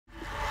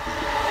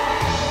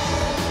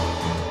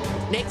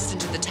Next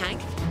into the tank,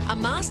 a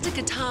master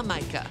guitar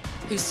maker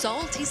who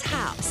sold his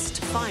house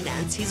to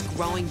finance his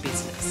growing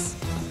business.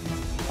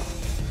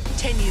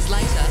 10 years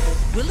later,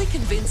 will he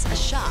convince a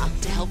shark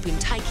to help him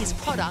take his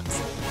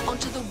products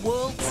onto the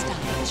world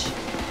stage?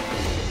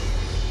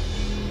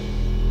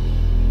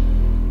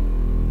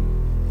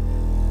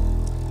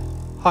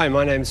 Hi,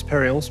 my name is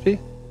Perry Ombsy,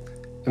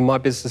 and my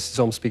business is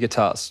Ombsy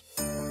Guitars.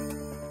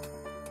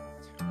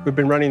 We've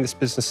been running this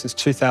business since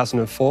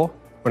 2004,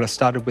 when I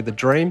started with a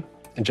dream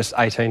and just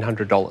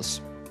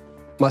 $1,800.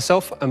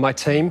 Myself and my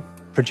team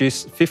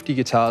produce 50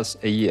 guitars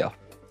a year.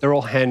 They're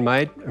all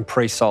handmade and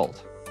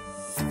pre-sold.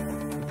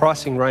 The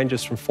pricing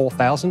ranges from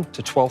 $4,000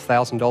 to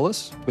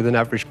 $12,000, with an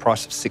average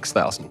price of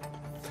 $6,000.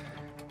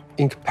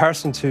 In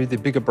comparison to the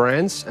bigger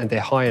brands and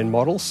their high-end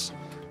models,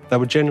 they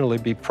would generally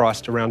be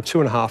priced around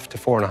 $2,500 to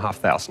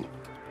 $4,500.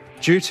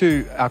 Due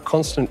to our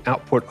constant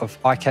output of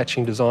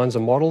eye-catching designs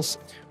and models,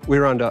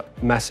 we're under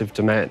massive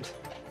demand.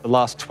 The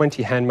last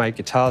 20 handmade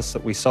guitars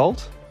that we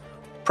sold,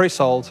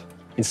 pre-sold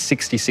in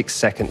 66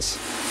 seconds.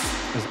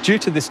 Due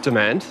to this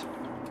demand,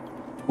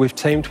 we've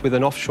teamed with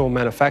an offshore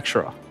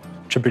manufacturer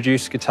to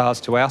produce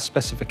guitars to our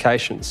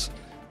specifications.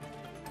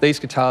 These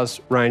guitars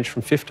range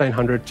from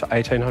 $1,500 to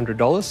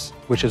 $1,800,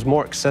 which is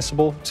more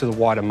accessible to the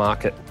wider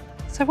market.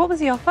 So what was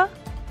the offer?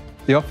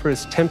 The offer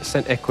is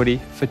 10% equity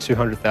for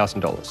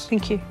 $200,000.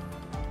 Thank you.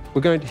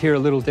 We're going to hear a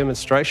little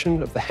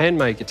demonstration of the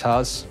handmade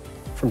guitars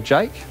from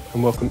Jake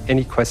and welcome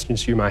any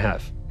questions you may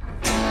have.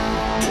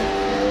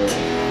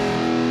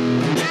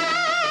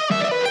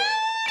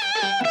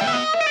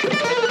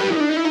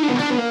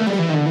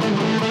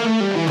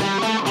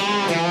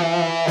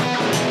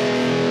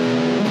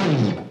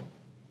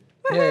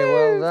 Yeah,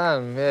 well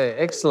done. Yeah,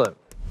 excellent.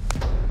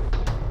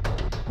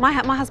 My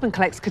husband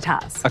collects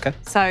guitars. Okay.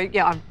 So,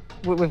 yeah,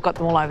 we've got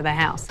them all over the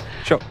house.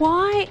 Sure.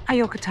 Why are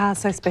your guitars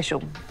so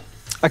special?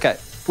 Okay,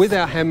 with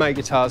our handmade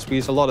guitars, we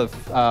use a lot of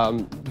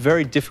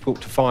very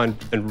difficult to find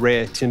and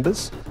rare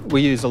timbers.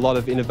 We use a lot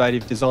of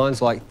innovative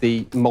designs like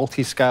the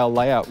multi-scale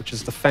layout, which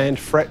is the fanned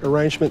fret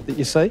arrangement that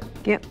you see.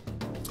 Yep.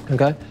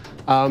 Okay.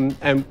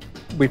 And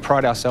we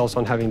pride ourselves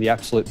on having the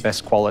absolute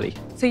best quality.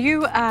 So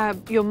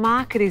your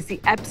market is the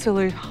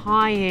absolute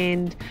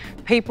high-end,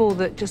 people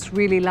that just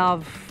really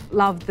love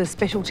the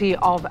specialty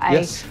of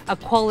a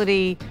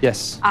quality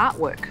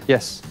artwork.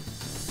 Yes.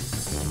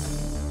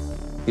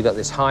 You've got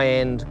this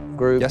high-end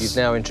group. Yes. You've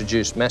now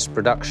introduced mass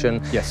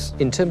production. Yes.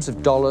 In terms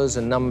of dollars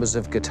and numbers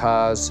of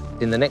guitars,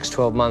 in the next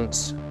 12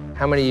 months,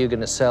 how many are you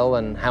going to sell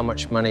and how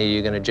much money are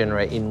you going to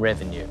generate in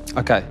revenue?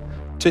 Okay,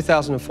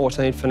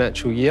 2014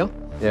 financial year.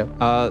 Yeah.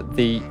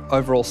 The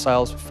overall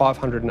sales were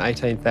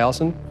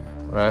 $518,000,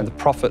 Right. and the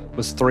profit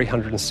was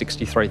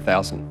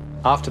 $363,000.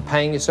 After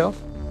paying yourself?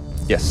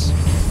 Yes.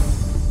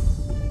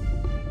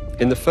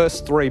 In the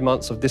first 3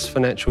 months of this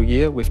financial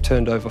year, we've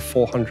turned over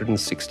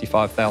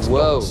 $465,000.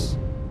 Whoa.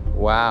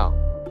 Wow.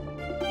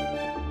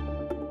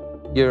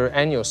 Your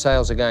annual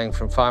sales are going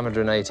from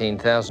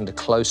 518,000 to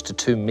close to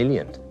 2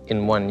 million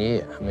in 1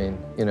 year. I mean,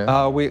 you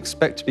know. We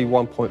expect to be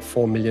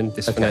 1.4 million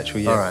this financial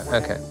year. All right,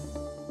 okay.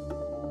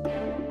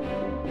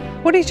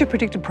 What is your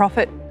predicted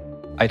profit?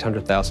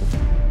 800,000.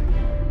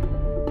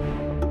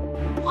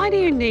 Why do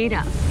you need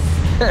us?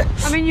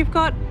 I mean, you've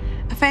got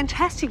a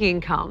fantastic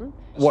income.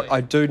 What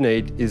I do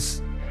need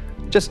is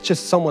just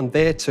someone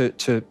there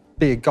to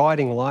be a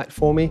guiding light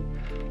for me,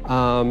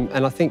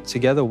 and I think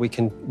together we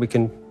can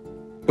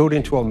build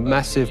into a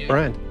massive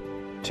brand.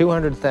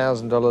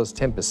 $200,000,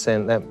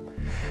 10%.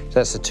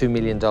 That's a $2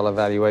 million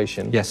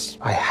valuation. Yes.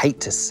 I hate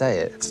to say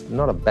it. It's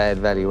not a bad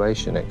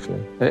valuation,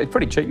 actually. It's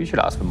pretty cheap. You should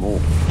ask for more.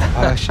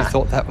 I actually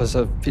thought that was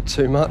a bit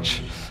too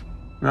much.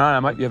 No,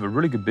 mate, you have a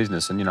really good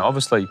business. And, you know,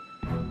 obviously,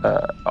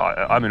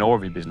 I'm in awe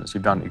of your business.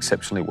 You've done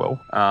exceptionally well.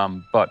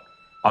 But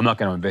I'm not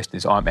going to invest in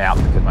this. I'm out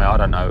because, mate, I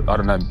don't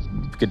know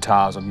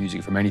guitars or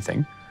music from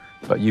anything.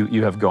 But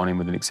you have gone in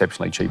with an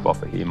exceptionally cheap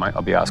offer here, mate.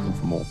 I'll be asking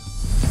for more.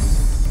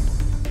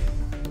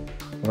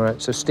 All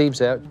right, so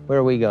Steve's out. Where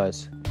are we,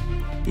 guys?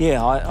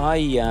 Yeah,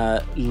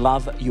 I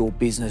love your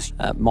business.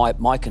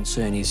 My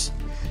concern is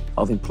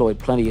I've employed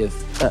plenty of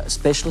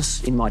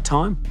specialists in my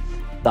time.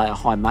 They are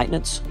high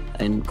maintenance,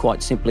 and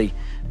quite simply,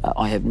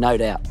 I have no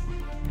doubt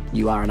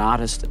you are an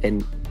artist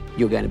and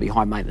you're going to be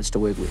high maintenance to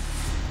work with.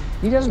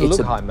 He doesn't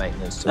look high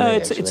maintenance to me,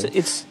 actually.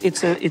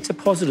 It's a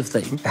positive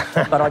thing,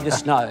 but I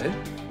just know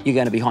you're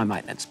going to be high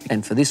maintenance.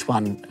 And for this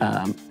one,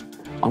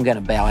 I'm going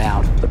to bow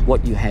out. But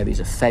what you have is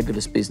a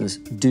fabulous business.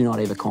 Do not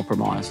ever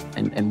compromise,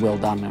 and well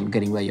done on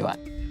getting where you are.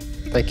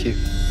 Thank you.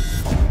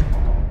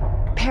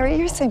 Perry,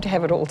 you seem to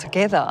have it all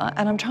together,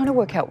 and I'm trying to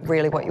work out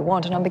really what you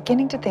want, and I'm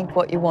beginning to think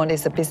what you want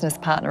is a business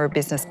partner, a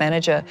business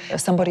manager,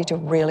 somebody to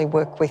really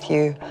work with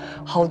you,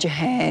 hold your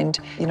hand.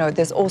 You know,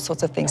 there's all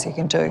sorts of things you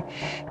can do,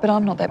 but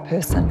I'm not that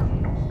person.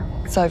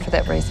 So for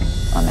that reason,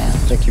 I'm out.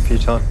 Thank you for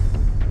your time.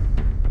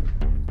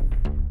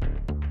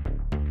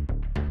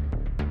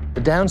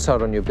 The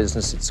downside on your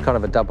business, it's kind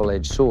of a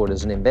double-edged sword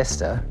as an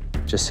investor,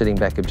 just sitting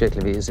back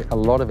objectively, is a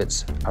lot of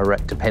it's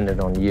dependent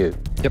on you.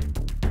 Yep.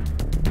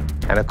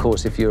 And of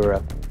course, if you're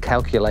a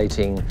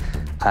calculating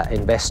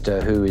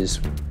investor who is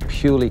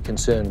purely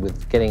concerned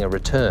with getting a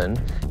return,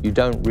 you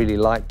don't really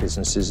like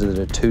businesses that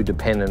are too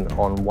dependent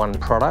on one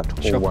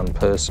product or one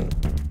person.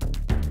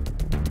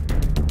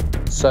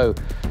 So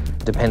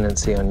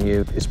dependency on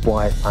you is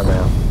why I'm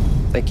out.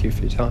 Thank you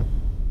for your time.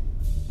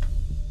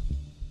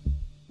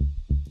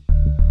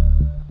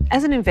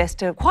 As an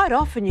investor, quite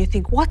often you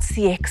think, what's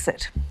the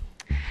exit?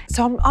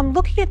 So I'm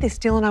looking at this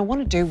deal and I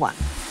want to do one,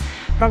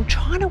 but I'm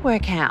trying to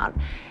work out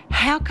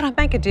how can I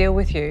make a deal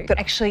with you that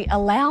actually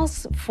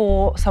allows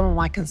for some of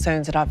my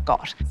concerns that I've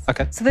got.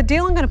 Okay. So the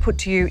deal I'm going to put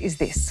to you is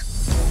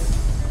this.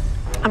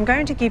 I'm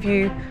going to give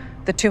you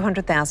the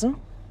 $200,000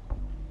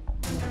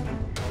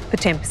 for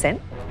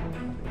 10%,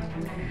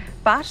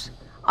 but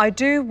I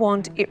do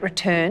want it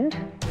returned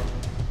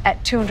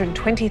at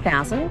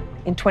 $220,000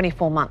 in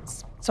 24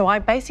 months. So I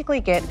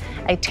basically get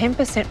a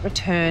 10%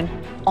 return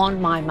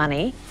on my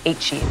money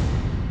each year.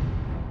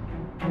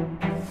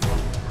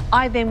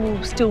 I then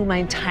will still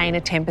maintain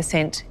a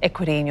 10%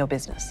 equity in your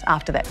business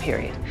after that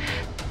period.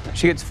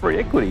 She gets free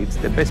equity. It's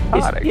the best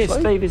part, actually. Yes,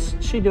 Steve, is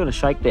she doing a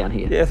shakedown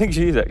here? Yeah, I think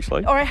she is,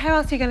 actually. All right, how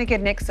else are you going to get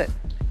an exit?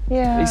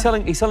 Yeah. He's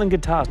selling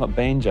guitars, not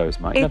banjos,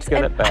 mate. You don't have to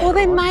go that bad. Well,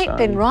 then, right? mate,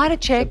 then write a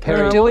check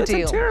Perry, and do a it's a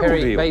deal. terrible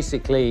Perry, deal.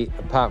 basically,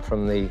 apart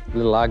from the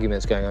little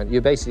arguments going on, you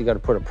basically got to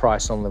put a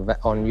price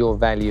on your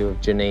value of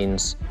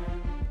Janine's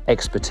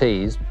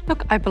expertise.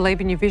 Look, I believe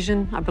in your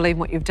vision. I believe in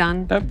what you've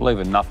done. Don't believe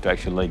enough to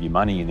actually leave your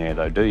money in there,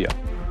 though, do you?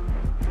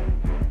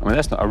 I mean,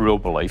 that's not a real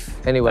belief.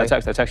 Anyway.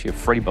 That's actually a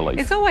free belief.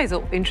 It's always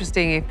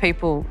interesting if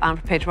people aren't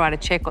prepared to write a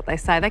check what they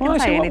say. They can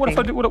say anything. What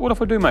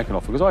if I do make an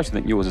offer? Because I actually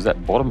think yours is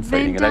that bottom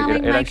feeding. Then,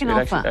 darling, make an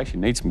offer. It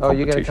actually needs some Oh, competition.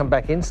 you're going to come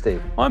back in, Steve?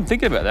 I'm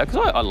thinking about that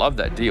because I love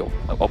that deal.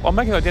 I'm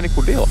making an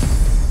identical deal.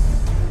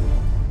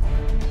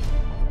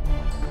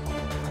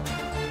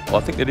 Well, I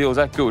think the deal's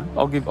that good.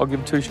 I'll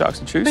give two sharks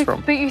to choose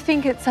from. But you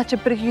think it's such a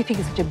bad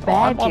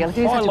deal. I'm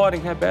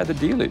highlighting how bad the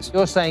deal is.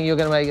 You're saying you're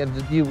going to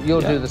make you'll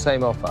do the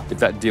same offer. If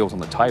that deal's on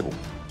the table,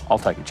 I'll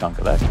take a chunk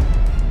of that.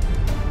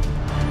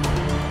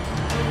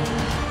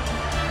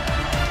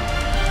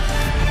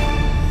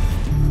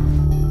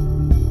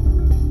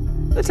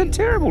 That's a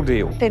terrible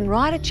deal. Then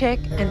write a check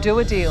and do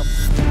a deal.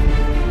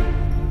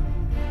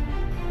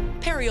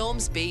 Perry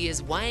Ombsy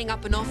is weighing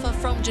up an offer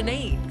from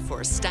Janine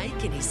for a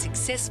stake in his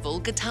successful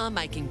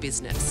guitar-making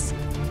business.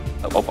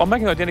 I'm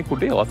making an identical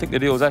deal. I think the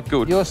deal's that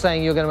good. You're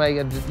saying you're going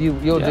to make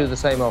you'll do the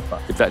same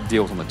offer. If that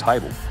deal's on the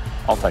table,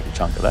 I'll take a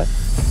chunk of that.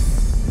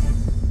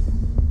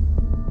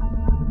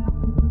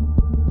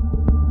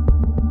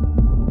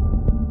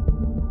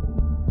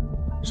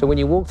 So when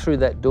you walked through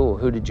that door,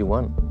 who did you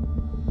want?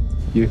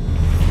 You.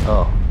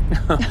 Oh.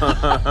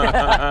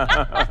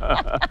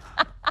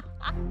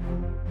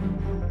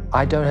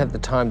 I don't have the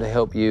time to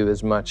help you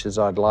as much as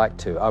I'd like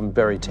to. I'm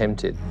very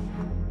tempted.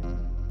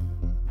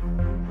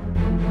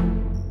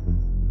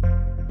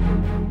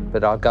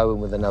 But I'll go in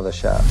with another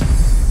shark.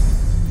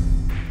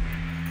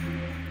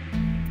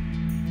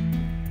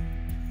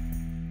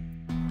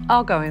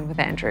 I'll go in with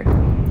Andrew.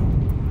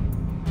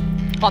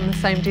 On the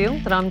same deal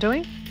that I'm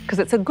doing, because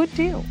it's a good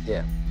deal.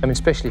 Yeah. I mean,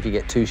 especially if you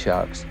get two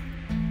sharks,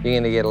 you're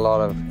going to get a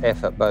lot of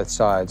effort both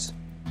sides.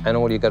 And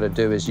all you've got to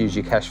do is use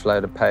your cash flow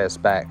to pay us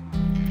back.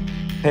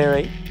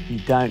 Perry, you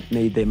don't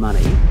need their money.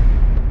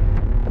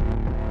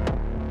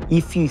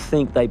 If you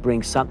think they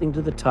bring something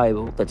to the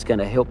table that's going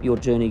to help your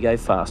journey go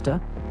faster,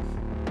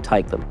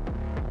 take them.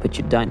 But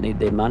you don't need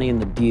their money,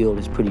 and the deal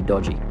is pretty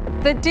dodgy.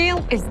 The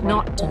deal is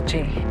not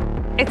dodgy.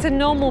 It's a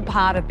normal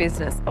part of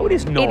business. Oh, it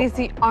is not. It is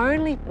the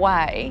only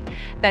way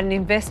that an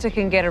investor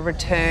can get a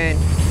return.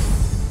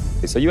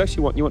 So you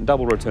actually want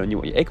double return. You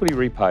want your equity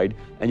repaid,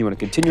 and you want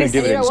to continue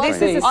dividend stream.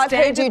 This is a I've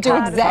heard you do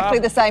standard exactly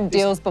the same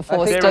deals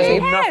before, Steve. There is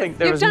You have. nothing.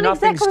 There You've is done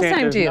nothing exactly the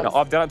same standard. deals. No,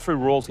 I've done it through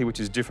royalty, which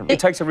is different. It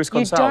takes a risk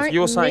on You sales. don't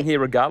You're saying need- here,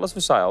 regardless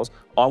of sales,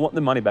 I want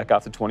the money back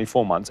after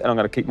 24 months, and I'm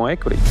going to keep my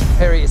equity.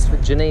 Perry, it's for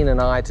Janine and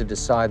I to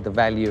decide the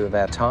value of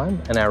our time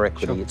and our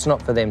equity. It's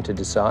not for them to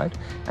decide,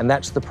 and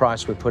that's the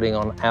price we're putting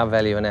on our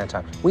value and our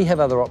time. We have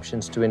other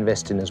options to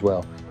invest in as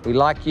well. We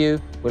like you,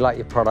 we like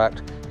your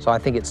product, so I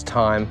think it's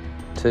time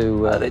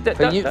to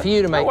for you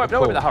to make the Don't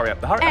call. worry about the hurry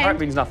up. The hurry up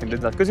means nothing,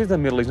 because he's in the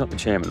middle, he's not the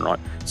chairman, right?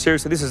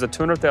 Seriously, this is a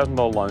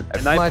 $200,000 loan,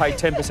 and they pay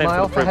 10% for the My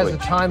offer has a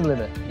privilege. time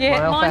limit. Yeah,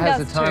 my offer mine has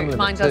does a time too. limit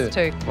Mine does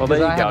too. Well, there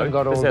you I haven't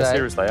go. got all That's how day.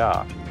 serious they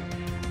are.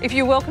 If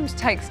you're welcome to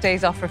take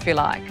Steve's offer if you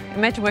like.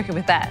 Imagine working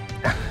with that.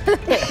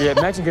 Yeah,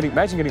 imagine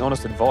getting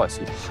honest advice.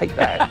 You'd hate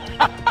that.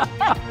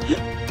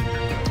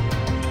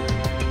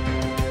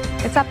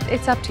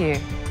 It's up to you.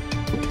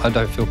 I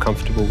don't feel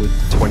comfortable with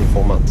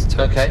 24 months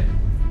terms. Okay.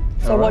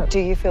 So All what right. do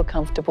you feel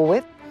comfortable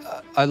with?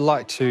 I'd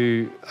like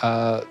to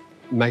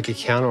make a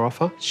counter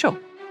offer, Sure.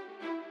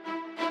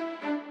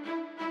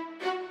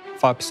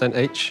 5%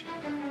 each,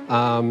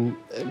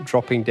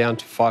 dropping down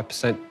to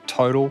 5%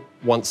 total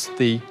once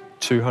the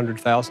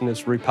 200,000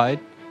 is repaid,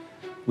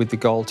 with the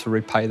goal to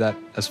repay that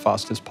as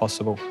fast as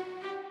possible.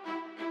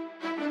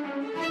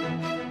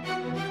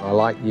 I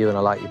like you and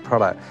I like your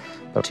product,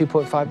 but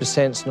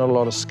 2.5% is not a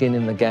lot of skin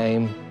in the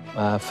game.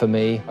 for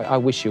me. I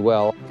wish you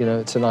well. You know,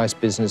 it's a nice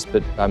business,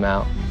 but I'm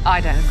out.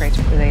 I don't agree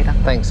with it either.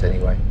 Thanks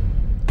anyway.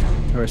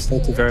 Norris,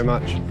 thank you very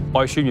much.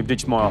 I assume you've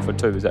ditched my offer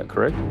too, is that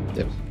correct?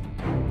 Yep.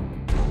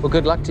 Well,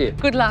 good luck to you.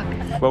 Good luck.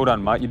 Well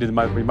done, mate. You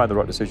made the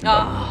right decision. Mate.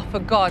 Oh, for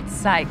God's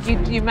sake,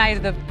 you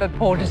made the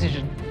poor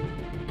decision.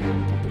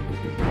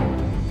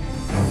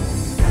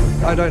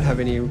 I don't have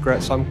any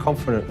regrets. I'm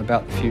confident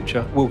about the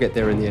future. We'll get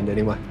there in the end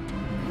anyway.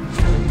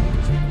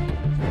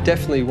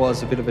 Definitely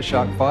was a bit of a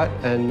shark fight,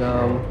 and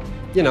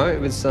you know, it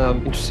was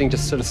interesting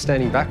just sort of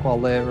standing back while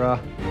they're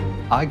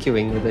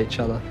arguing with each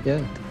other.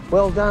 Yeah.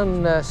 Well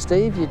done,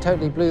 Steve. You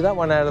totally blew that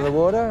one out of the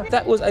water.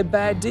 That was a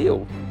bad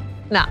deal.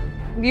 No,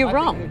 you're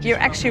wrong. You're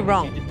actually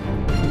wrong.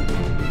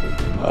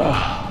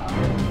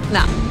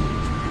 No.